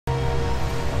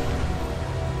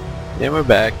And we're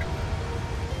back.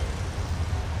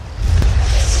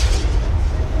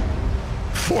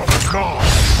 For the gods!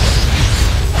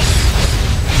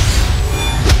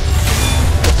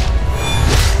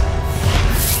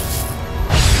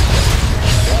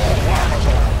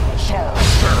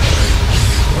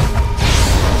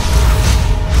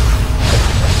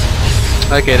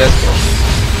 Okay, that's cool.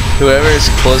 Whoever is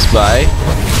close by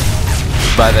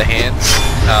the hands,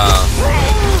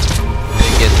 they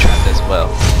get trapped as well.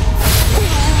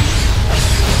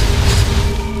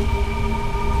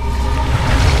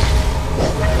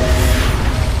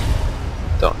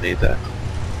 Don't need that.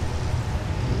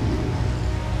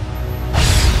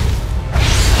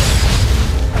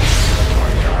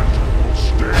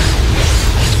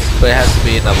 But it has to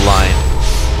be in a line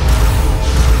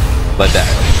like that.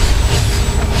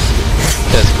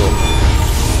 That's cool.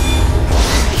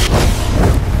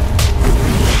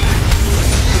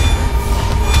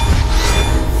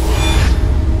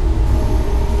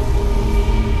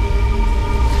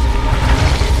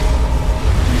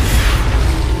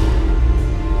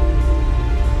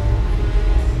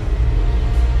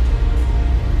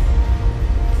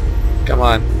 Come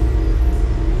on.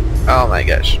 Oh my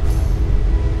gosh.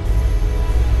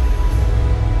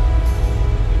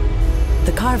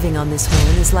 The carving on this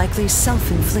horn is likely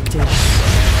self-inflicted. Giganta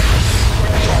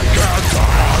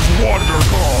has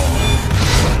wonderful!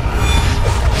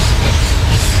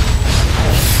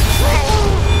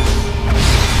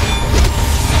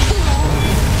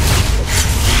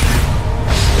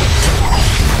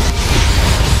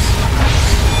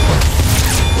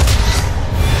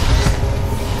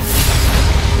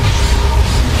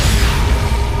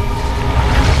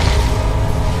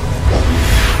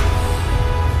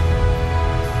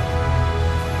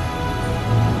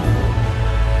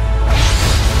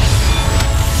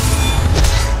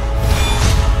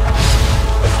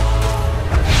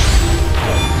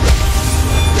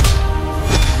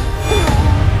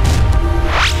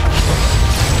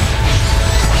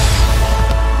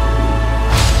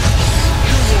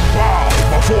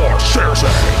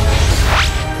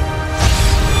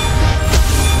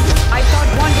 I thought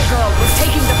Wonder Girl was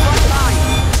taking the front line.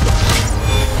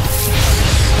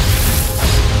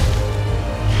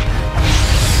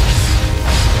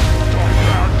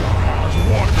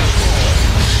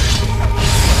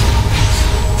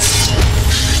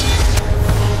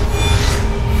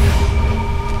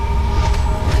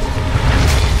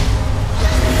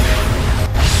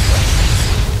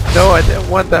 No, I didn't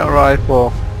want that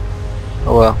rifle.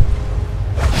 Oh well.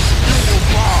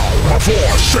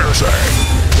 Before Cersei!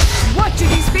 What do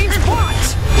these fiends want?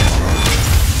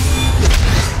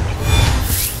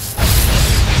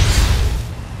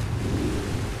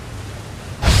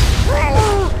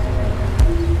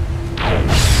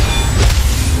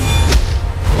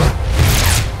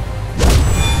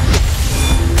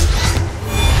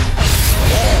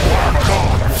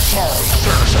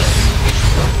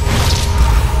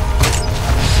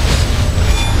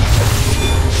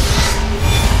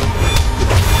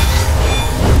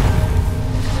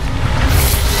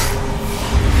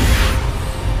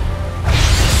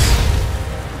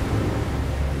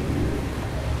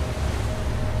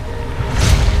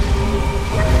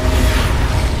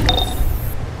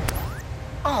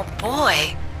 Oh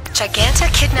boy, Giganta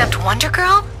kidnapped Wonder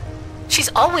Girl? She's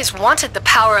always wanted the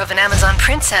power of an Amazon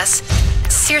princess.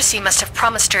 Circe must have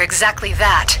promised her exactly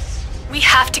that. We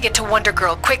have to get to Wonder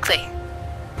Girl quickly.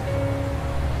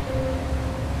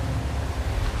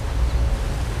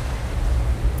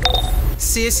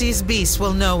 Circe's beast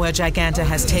will know where Giganta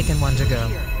has taken Wonder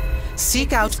Girl.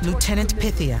 Seek out Lieutenant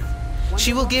Pythia.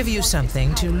 She will give you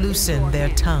something to loosen their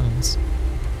tongues.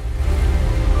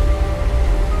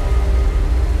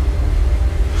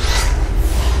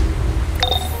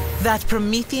 That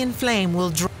Promethean flame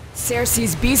will draw.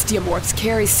 Circe's bestiamorphs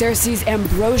carry Circe's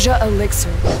ambrosia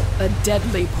elixir, a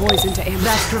deadly poison to animals.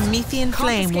 That Promethean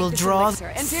flame will draw.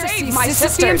 And Circe's my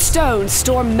Sisyphean stones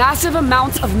store massive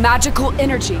amounts of magical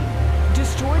energy.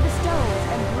 Destroy the stones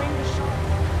and bring the shard.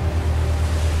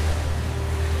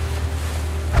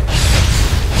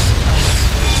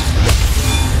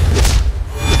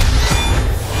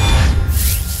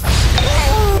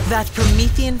 That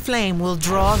Promethean flame will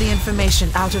draw the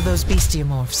information out of those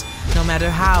bestiamorphs, no matter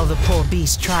how the poor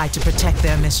beasts try to protect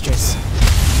their mistress.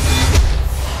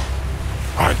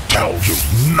 I tell you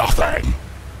nothing!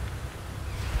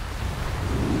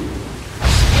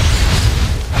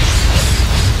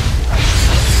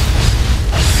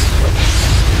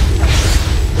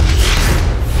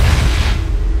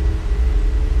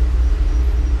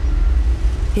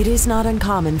 It is not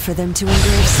uncommon for them to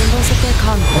engrave symbols of their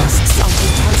conquests onto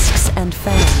tusks and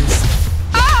fangs.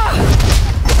 Ah!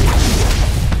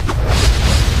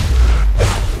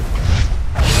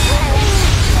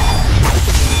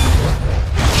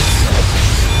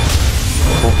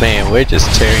 we're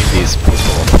just tearing these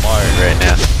people apart right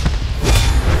now.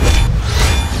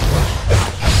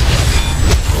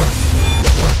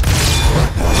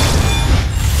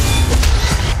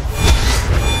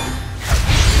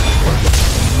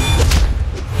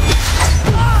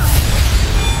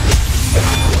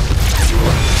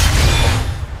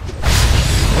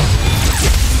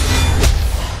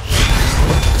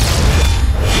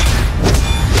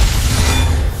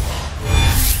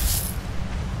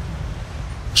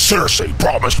 Circe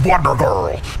promised Wonder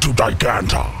Girl to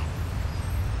Giganta.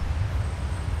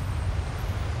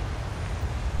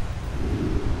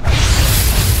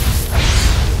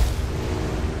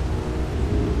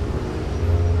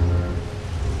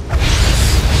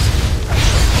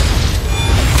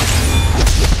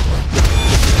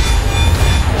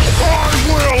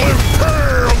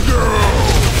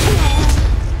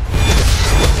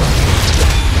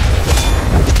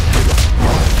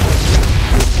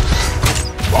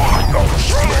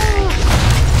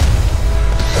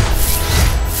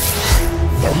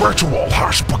 Ritual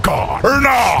has begun.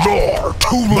 Enough! Nor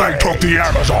too late took the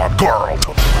Amazon girl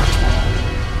to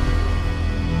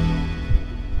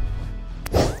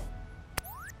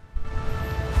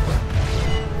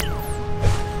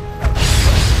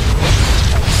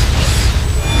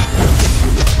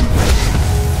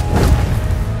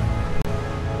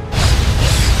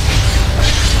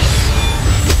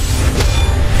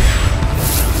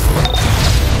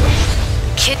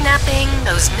kidnapping,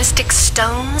 those mystic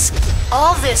stones.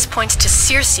 All this points to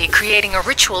Circe creating a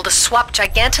ritual to swap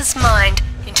Giganta's mind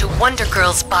into Wonder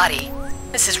Girl's body.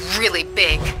 This is really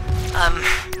big.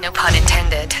 No pun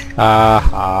intended.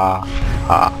 I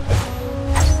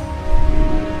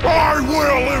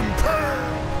will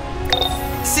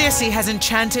impale! Circe has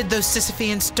enchanted those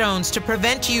Sisyphean stones to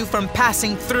prevent you from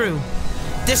passing through.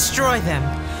 Destroy them.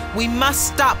 We must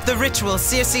stop the ritual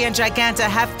Circe and Giganta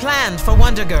have planned for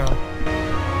Wonder Girl.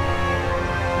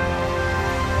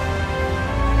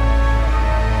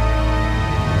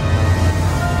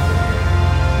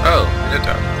 Oh,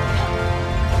 Minotaur.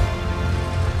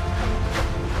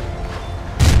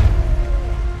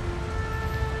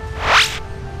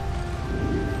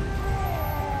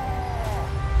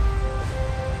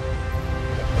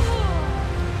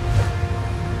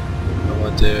 I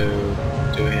want to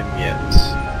do him yet.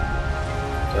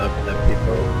 Don't have enough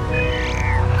people.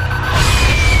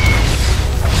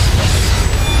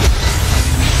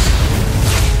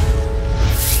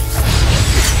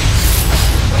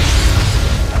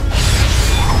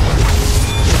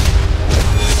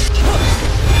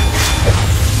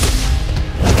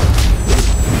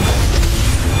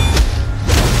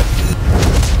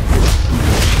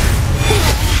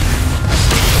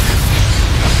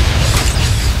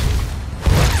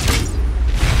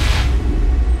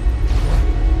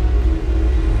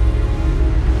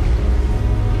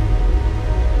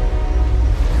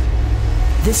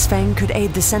 This fang could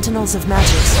aid the Sentinels of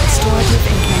Magic's restorative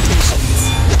incantations.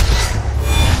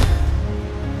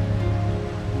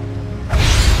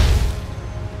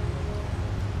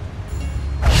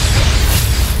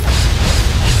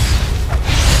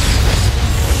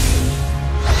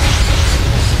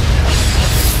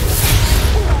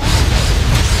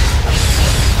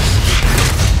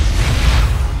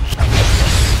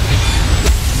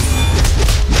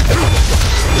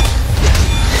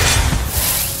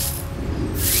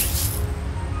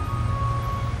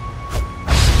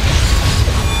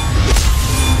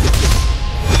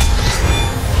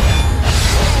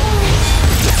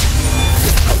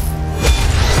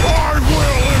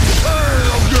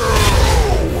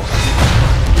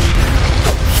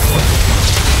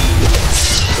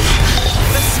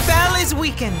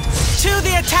 To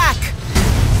the attack!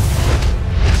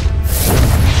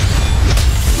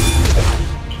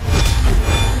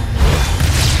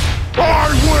 I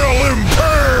will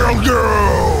impale you!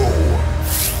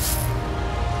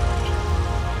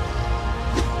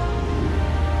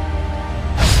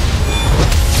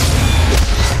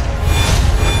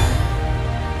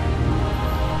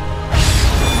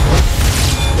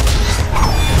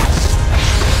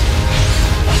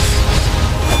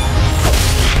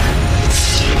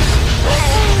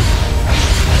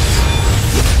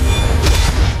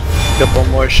 Couple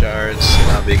more shards,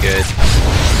 and I'll be good.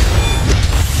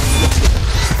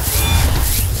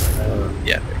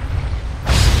 Yeah.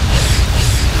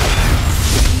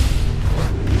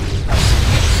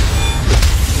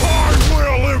 I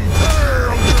will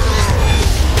impale you!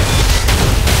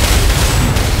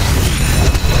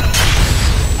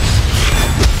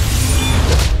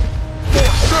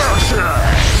 Circe!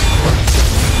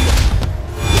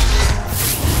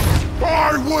 I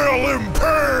will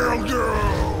impale you!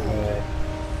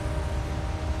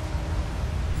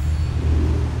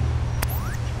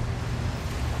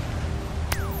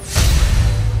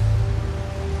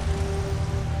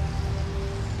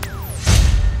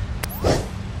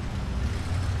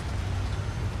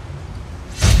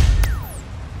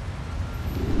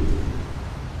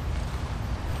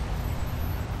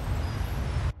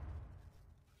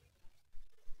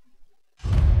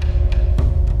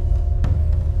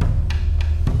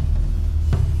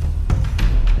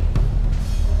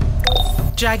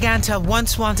 Giganta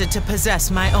once wanted to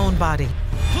possess my own body.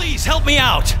 Please help me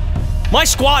out! My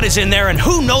squad is in there, and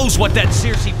who knows what that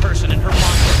Circe person and her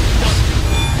monster does to.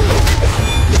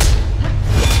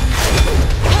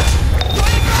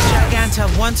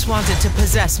 Giganta once wanted to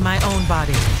possess my own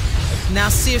body. Now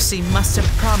Circe must have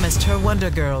promised her Wonder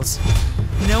Girls.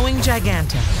 Knowing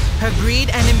Giganta, her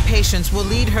greed and impatience will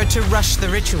lead her to rush the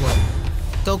ritual.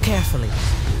 Go carefully.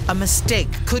 A mistake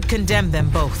could condemn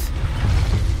them both.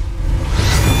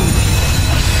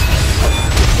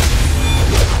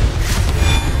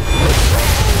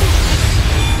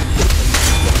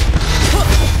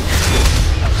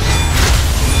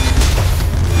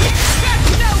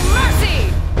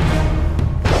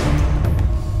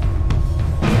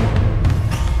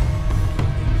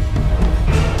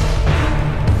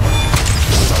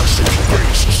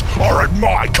 Are at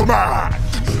my command!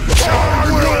 I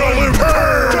will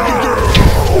impale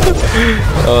you!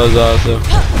 That was awesome.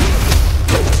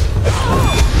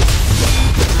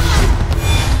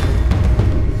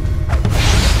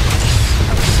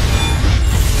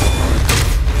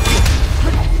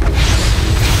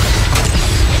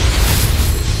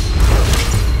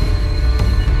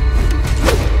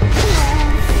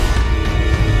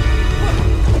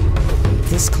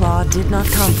 This claw did not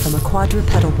come from a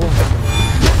quadrupedal wolf.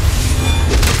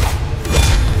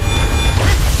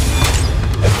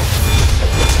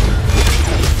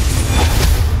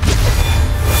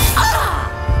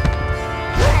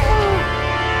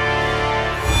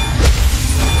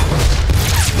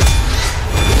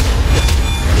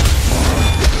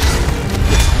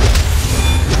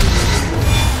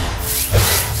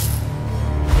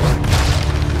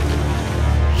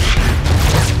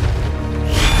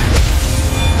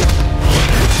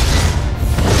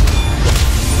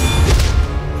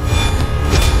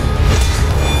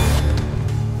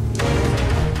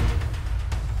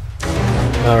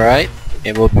 Alright,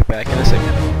 it will be